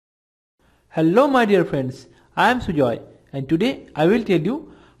Hello my dear friends, I am Sujoy and today I will tell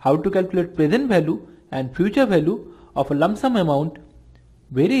you how to calculate present value and future value of a lump sum amount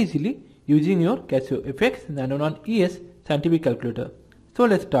very easily using your Casio fx-991ES scientific calculator. So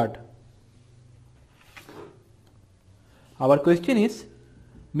let's start. Our question is,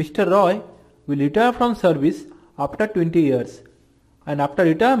 Mr. Roy will retire from service after 20 years and after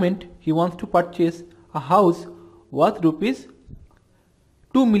retirement he wants to purchase a house worth rupees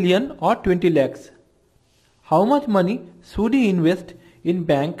 2 million or 20 lakhs. How much money should he invest in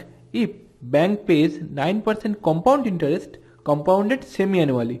bank if bank pays 9% compound interest compounded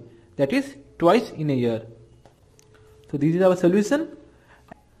semi-annually, that is twice in a year? So this is our solution.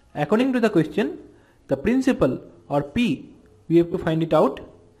 According to the question, the principal or P we have to find it out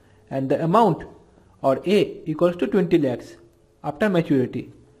and the amount or A equals to 20 lakhs after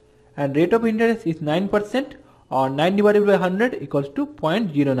maturity and rate of interest is 9% or 9 divided by 100 equals to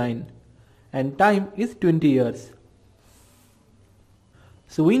 0.09 and time is 20 years.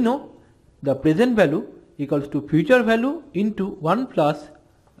 So we know the present value equals to future value into 1 plus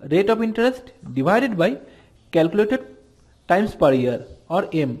rate of interest divided by calculated times per year or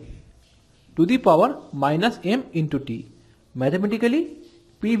M to the power minus M into T. Mathematically,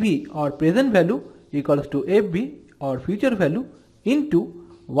 PV or present value equals to FV or future value into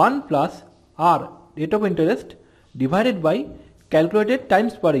 1 plus R rate of interest divided by calculated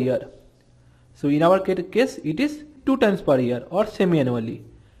times per year. So in our case it is 2 times per year or semi-annually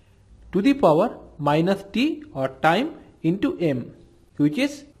to the power minus T or time into M, which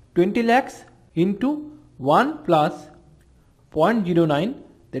is 20 lakhs into 1 plus 0.09,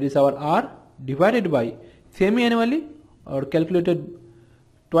 that is our R, divided by semi-annually or calculated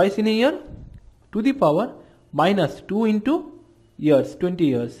twice in a year to the power minus 2 into years, 20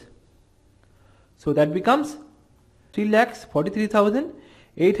 years. So that becomes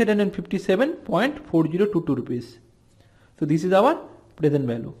 3,43,857.4022 rupees. So this is our present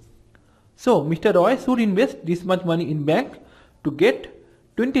value. So Mr. Roy should invest this much money in bank to get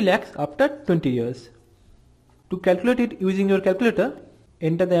 20 lakhs after 20 years. To calculate it using your calculator,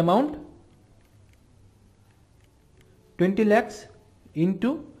 enter the amount 20 lakhs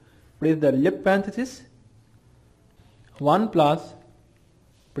into, press the left parenthesis, 1 plus,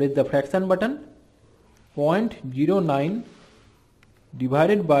 press the fraction button, 0.09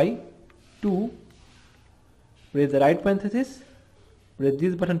 divided by 2, press the right parenthesis, press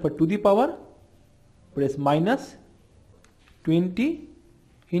this button for to the power, press minus 20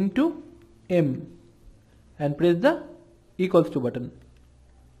 into M and press the equals to button.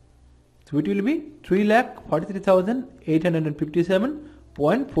 So it will be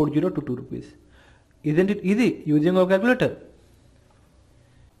 3,43,857.4022 rupees. Isn't it easy using our calculator?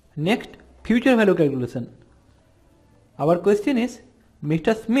 Next, future value calculation. Our question is,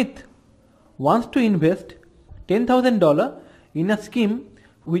 Mr. Smith wants to invest $10,000 in a scheme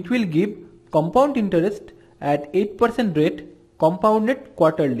which will give compound interest at 8% rate compounded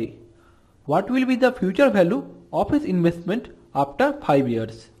quarterly. What will be the future value of his investment after 5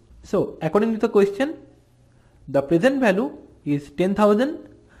 years? So according to the question, the present value is 10,000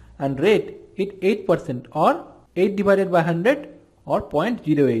 and rate is 8% or 8 divided by 100 or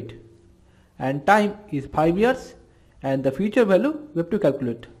 0.08 and time is 5 years and the future value we have to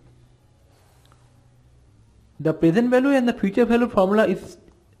calculate. The present value and the future value formula is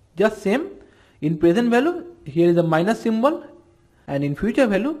just same. In present value here is a minus symbol and in future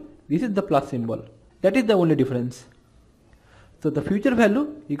value this is the plus symbol. That is the only difference. So the future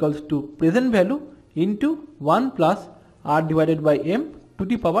value equals to present value into 1 plus R divided by M to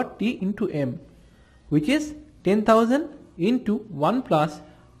the power T into M, which is 10,000 into 1 plus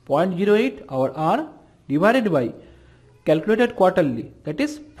 0.08 our R divided by calculated quarterly, that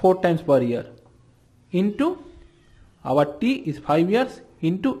is 4 times per year, into our T is 5 years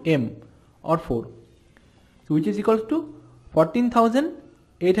into M or 4, so which is equals to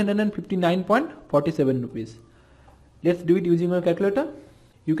 14,859.47 rupees. Let's do it using our calculator.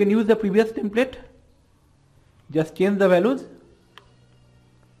 You can use the previous template, just change the values.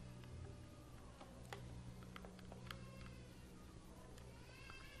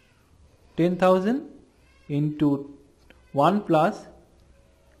 $10,000 into 1 plus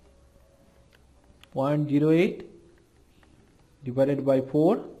 0.08 divided by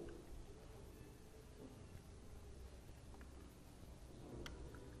 4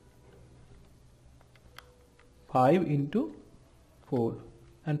 5 into 4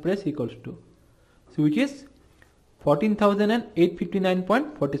 and press equals to, so which is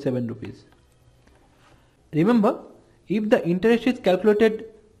 14,859.47 rupees. Remember, if the interest is calculated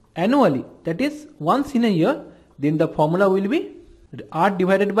annually, that is once in a year, then the formula will be R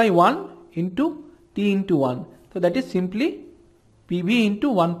divided by 1 into t into 1. So that is simply PV into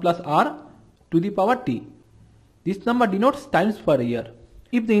 1 plus R to the power t. This number denotes times per year.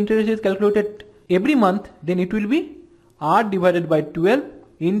 If the interest is calculated every month, then it will be R divided by 12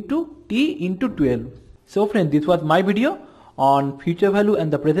 into t into 12. So friends, this was my video on future value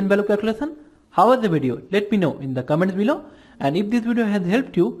and the present value calculation. How was the video? Let me know in the comments below. And if this video has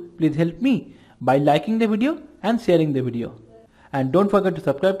helped you, please help me by liking the video and sharing the video. And don't forget to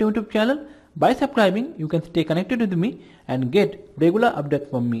subscribe to my YouTube channel. By subscribing, you can stay connected with me and get regular updates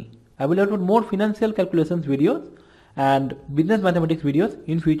from me. I will upload more financial calculations videos and business mathematics videos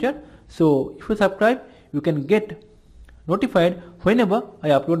in future. So if you subscribe, you can get notified whenever I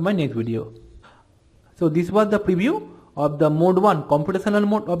upload my next video. So this was the preview of the mode 1 computational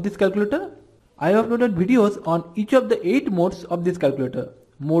mode of this calculator. I have uploaded videos on each of the 8 modes of this calculator.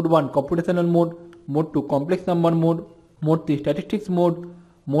 Mode 1 computational mode, mode 2 complex number mode, mode 3 statistics mode,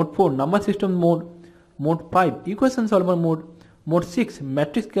 mode 4 number system mode, mode 5 equation solver mode, mode 6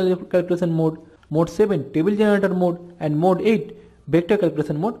 matrix calculation mode, mode 7 table generator mode, and mode 8 vector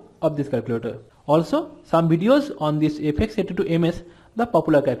calculation mode of this calculator. Also some videos on this FX82MS, the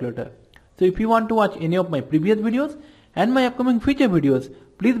popular calculator. So if you want to watch any of my previous videos and my upcoming future videos,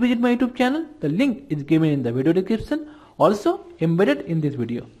 please visit my YouTube channel. The link is given in the video description, also embedded in this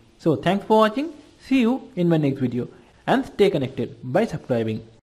video. So thanks for watching. See you in my next video and stay connected by subscribing.